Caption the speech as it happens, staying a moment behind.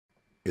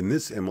In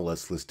this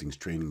MLS listings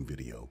training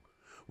video,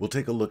 we'll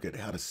take a look at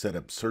how to set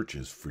up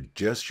searches for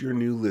just your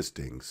new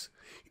listings,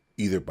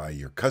 either by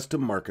your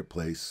custom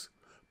marketplace,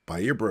 by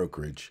your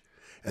brokerage,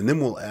 and then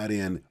we'll add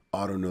in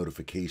auto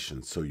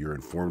notifications so you're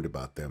informed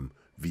about them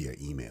via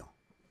email.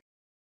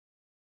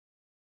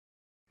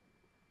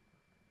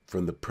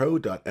 From the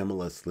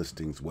pro.mls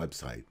listings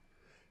website,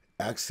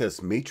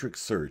 access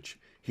Matrix Search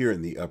here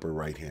in the upper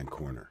right-hand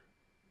corner.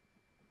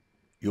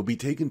 You'll be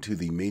taken to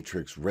the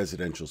Matrix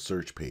residential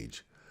search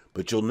page,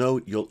 but you'll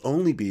note you'll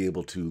only be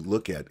able to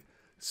look at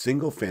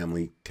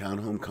single-family,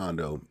 townhome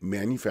condo,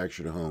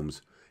 manufactured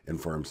homes, and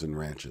farms and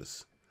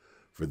ranches.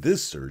 For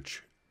this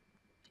search,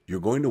 you're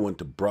going to want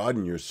to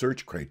broaden your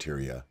search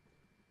criteria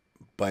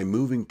by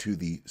moving to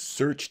the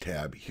Search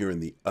tab here in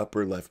the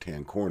upper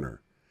left-hand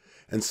corner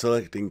and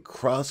selecting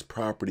Cross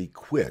Property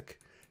Quick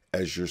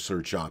as your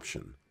search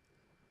option.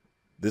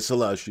 This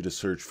allows you to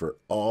search for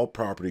all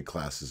property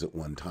classes at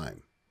one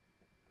time.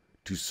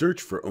 To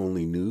search for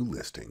only new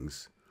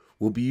listings,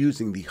 we'll be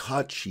using the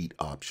Hot Sheet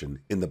option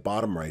in the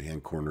bottom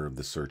right-hand corner of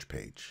the search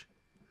page.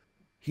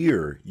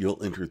 Here,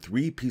 you'll enter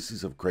 3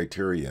 pieces of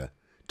criteria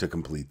to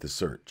complete the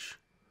search.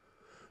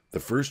 The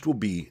first will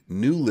be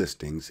new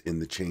listings in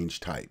the change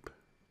type.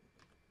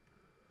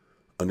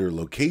 Under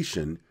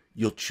location,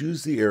 you'll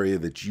choose the area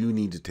that you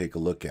need to take a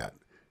look at,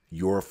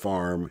 your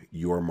farm,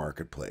 your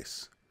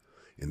marketplace.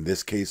 In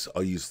this case,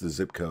 I'll use the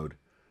zip code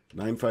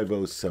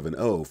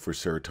 95070 for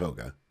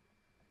Saratoga.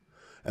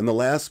 And the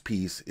last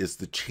piece is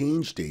the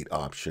change date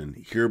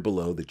option here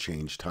below the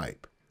change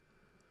type.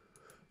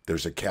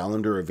 There's a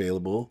calendar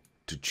available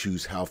to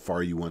choose how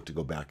far you want to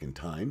go back in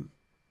time.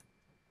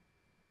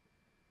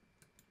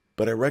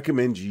 But I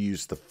recommend you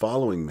use the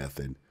following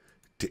method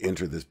to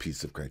enter this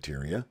piece of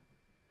criteria.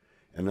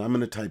 And I'm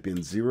going to type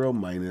in 0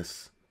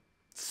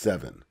 -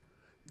 7.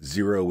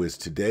 0 is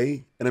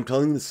today, and I'm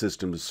telling the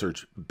system to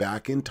search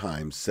back in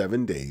time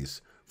 7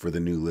 days for the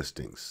new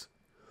listings.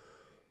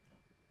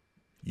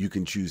 You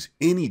can choose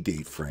any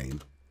date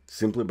frame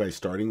simply by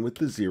starting with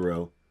the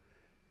 0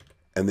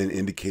 and then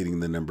indicating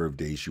the number of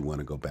days you want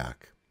to go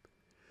back.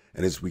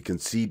 And as we can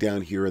see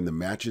down here in the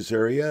matches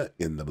area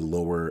in the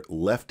lower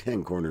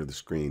left-hand corner of the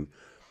screen,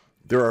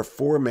 there are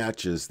 4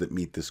 matches that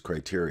meet this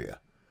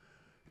criteria.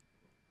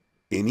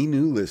 Any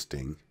new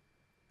listing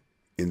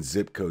in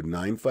zip code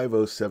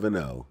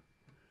 95070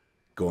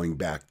 going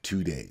back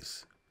 2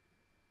 days.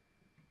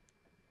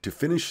 To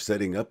finish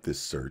setting up this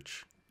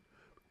search,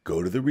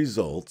 go to the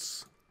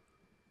results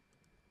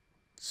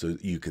so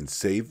you can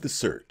save the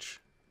search.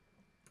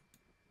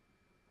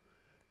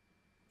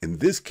 In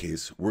this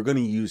case, we're going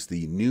to use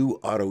the new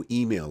auto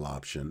email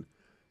option.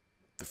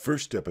 The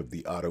first step of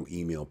the auto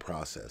email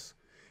process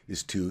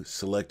is to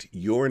select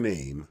your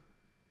name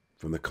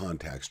from the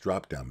contacts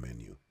drop-down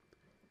menu.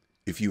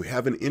 If you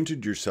haven't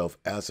entered yourself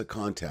as a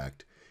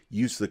contact,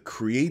 use the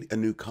create a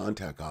new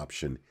contact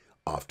option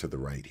off to the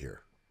right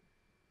here.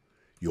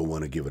 You'll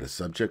want to give it a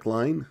subject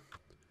line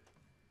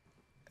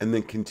and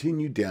then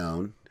continue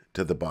down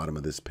to the bottom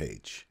of this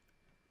page.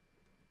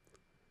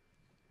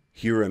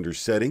 Here under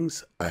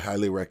settings, I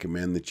highly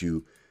recommend that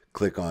you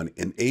click on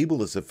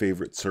enable as a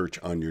favorite search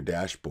on your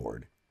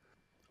dashboard.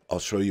 I'll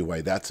show you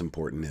why that's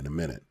important in a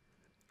minute.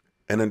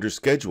 And under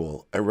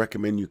schedule, I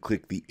recommend you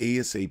click the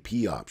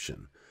ASAP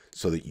option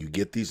so that you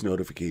get these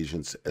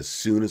notifications as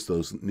soon as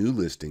those new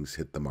listings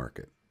hit the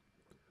market.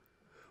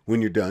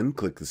 When you're done,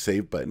 click the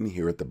save button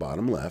here at the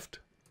bottom left.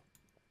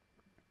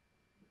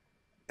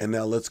 And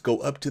now let's go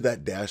up to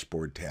that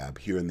dashboard tab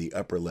here in the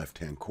upper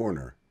left-hand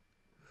corner,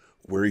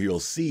 where you'll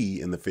see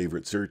in the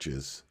favorite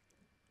searches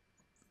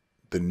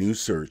the new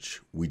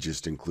search we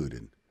just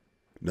included.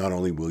 Not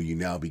only will you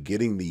now be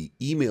getting the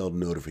emailed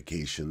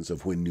notifications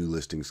of when new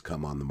listings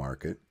come on the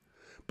market,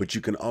 but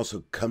you can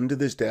also come to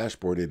this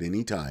dashboard at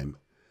any time,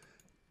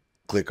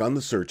 click on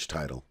the search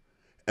title,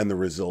 and the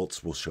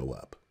results will show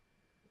up.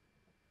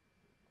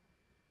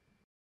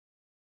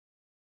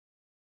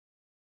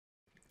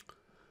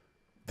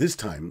 This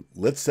time,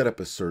 let's set up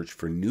a search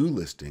for new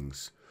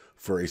listings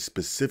for a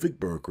specific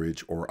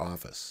brokerage or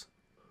office.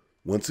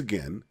 Once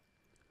again,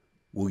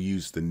 we'll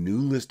use the new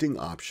listing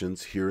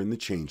options here in the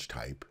change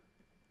type.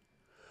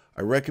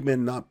 I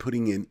recommend not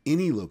putting in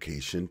any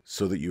location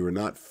so that you are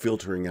not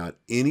filtering out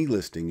any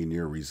listing in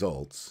your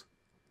results.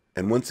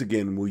 And once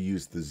again, we'll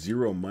use the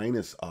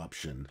 0-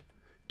 option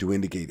to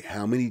indicate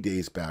how many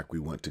days back we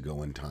want to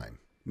go in time.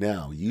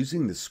 Now,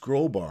 using the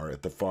scroll bar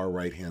at the far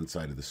right-hand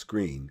side of the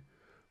screen,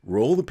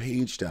 roll the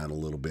page down a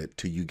little bit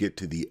till you get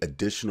to the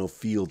additional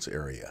fields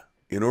area.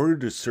 In order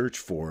to search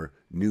for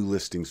new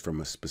listings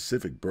from a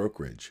specific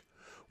brokerage,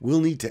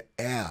 we'll need to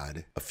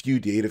add a few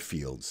data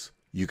fields.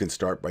 You can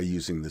start by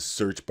using the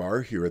search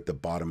bar here at the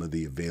bottom of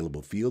the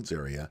available fields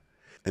area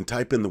and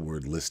type in the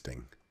word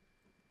listing.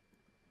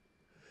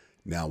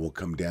 Now we'll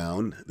come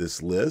down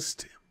this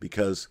list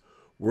because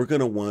we're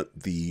going to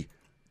want the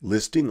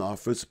listing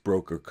office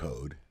broker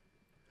code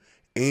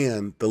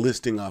and the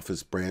listing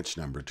office branch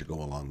number to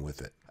go along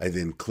with it. I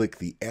then click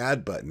the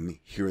Add button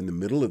here in the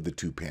middle of the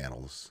 2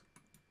 panels,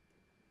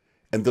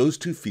 and those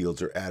two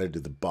fields are added to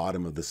the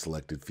bottom of the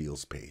selected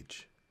fields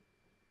page.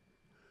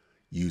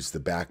 Use the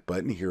back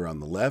button here on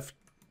the left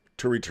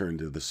to return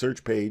to the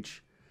search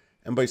page,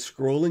 and by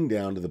scrolling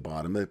down to the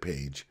bottom of the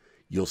page,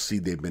 you'll see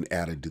they've been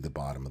added to the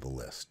bottom of the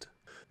list.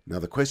 Now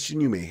the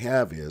question you may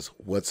have is,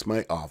 what's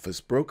my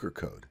office broker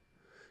code?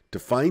 To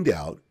find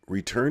out,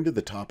 return to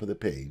the top of the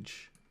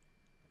page,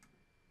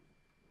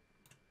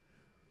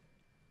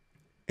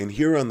 and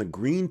here on the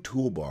green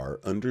toolbar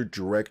under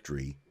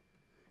Directory,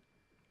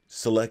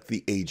 select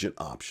the Agent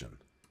option.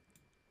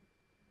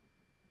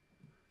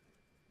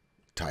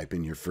 Type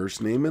in your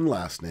first name and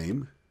last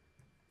name,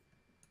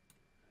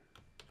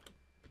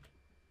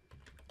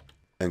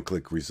 and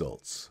click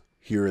Results.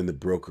 Here in the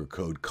broker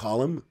code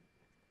column,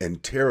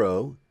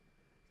 Entero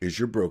is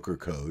your broker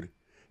code,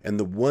 and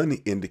the 1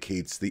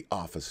 indicates the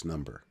office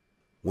number.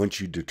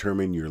 Once you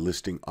determine your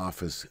listing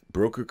office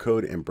broker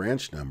code and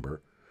branch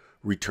number,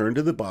 return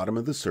to the bottom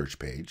of the search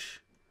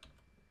page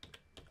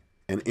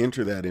and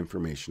enter that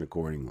information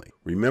accordingly.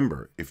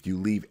 Remember, if you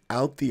leave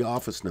out the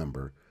office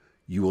number,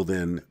 you will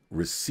then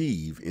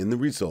receive in the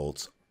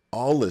results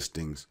all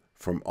listings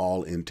from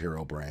all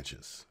Entero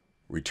branches.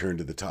 Return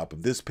to the top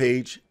of this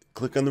page,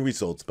 click on the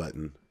Results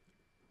button,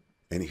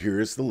 and here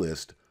is the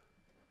list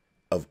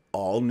of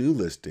all new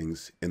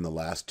listings in the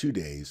last 2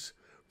 days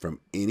from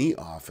any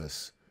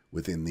office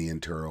within the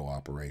Entero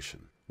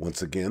operation.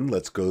 Once again,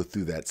 let's go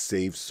through that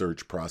save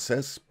search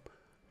process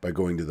by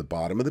going to the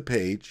bottom of the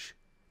page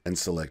and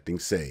selecting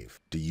Save.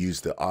 To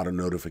use the auto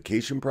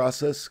notification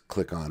process,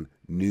 click on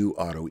New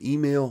Auto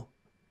Email,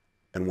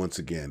 and once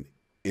again,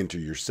 enter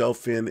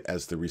yourself in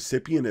as the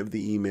recipient of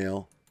the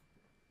email,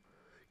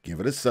 give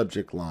it a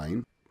subject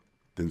line,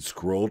 then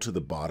scroll to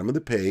the bottom of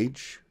the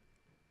page,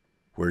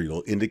 where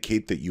you'll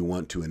indicate that you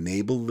want to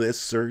enable this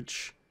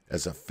search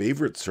as a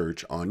favorite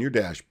search on your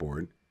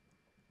dashboard.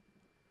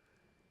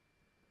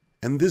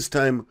 And this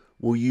time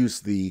we'll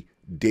use the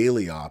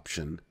daily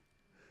option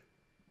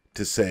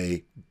to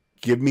say,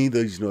 give me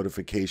these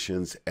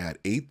notifications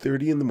at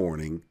 8:30 in the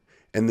morning,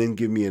 and then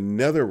give me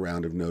another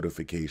round of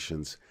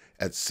notifications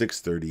at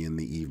 6:30 in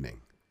the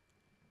evening.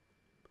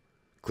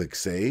 Click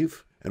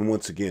Save, and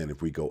once again,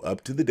 if we go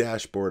up to the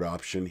dashboard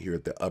option here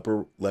at the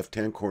upper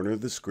left-hand corner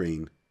of the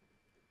screen,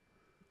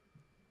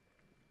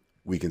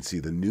 we can see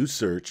the new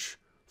search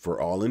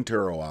for all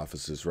Entero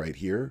offices right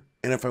here.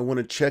 And if I want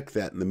to check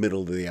that in the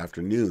middle of the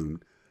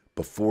afternoon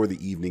before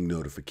the evening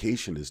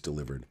notification is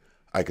delivered,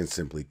 I can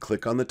simply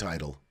click on the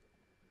title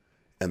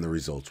and the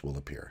results will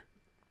appear.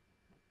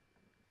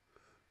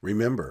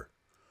 Remember,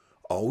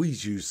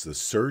 always use the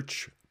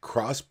Search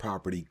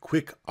Cross-Property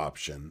Quick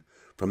option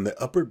from the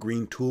upper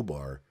green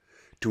toolbar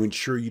to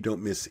ensure you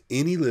don't miss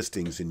any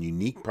listings in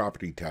unique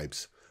property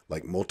types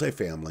like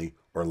multifamily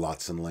or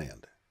lots and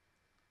land.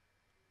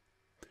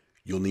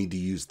 You'll need to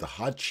use the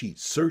Hot Sheet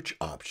Search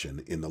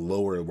option in the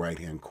lower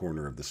right-hand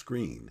corner of the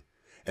screen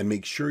and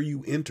make sure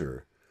you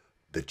enter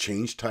the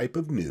change type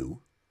of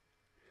new,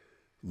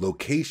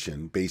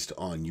 location based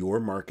on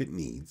your market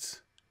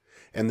needs,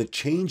 and the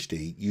change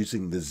date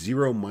using the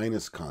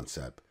 0-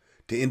 concept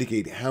to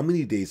indicate how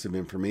many days of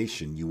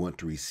information you want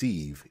to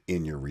receive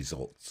in your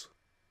results.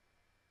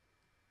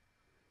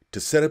 To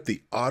set up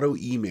the auto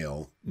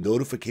email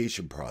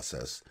notification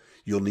process,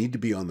 you'll need to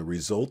be on the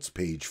results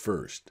page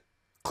first.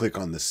 Click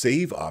on the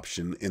Save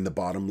option in the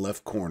bottom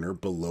left corner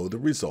below the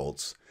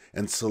results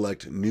and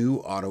select New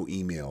Auto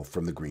Email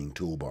from the green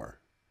toolbar.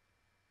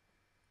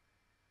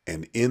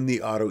 And in the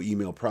auto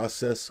email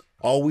process,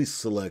 always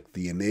select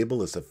the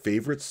Enable as a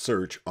Favorite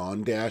Search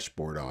on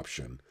Dashboard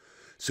option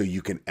so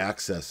you can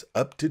access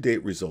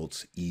up-to-date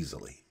results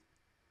easily.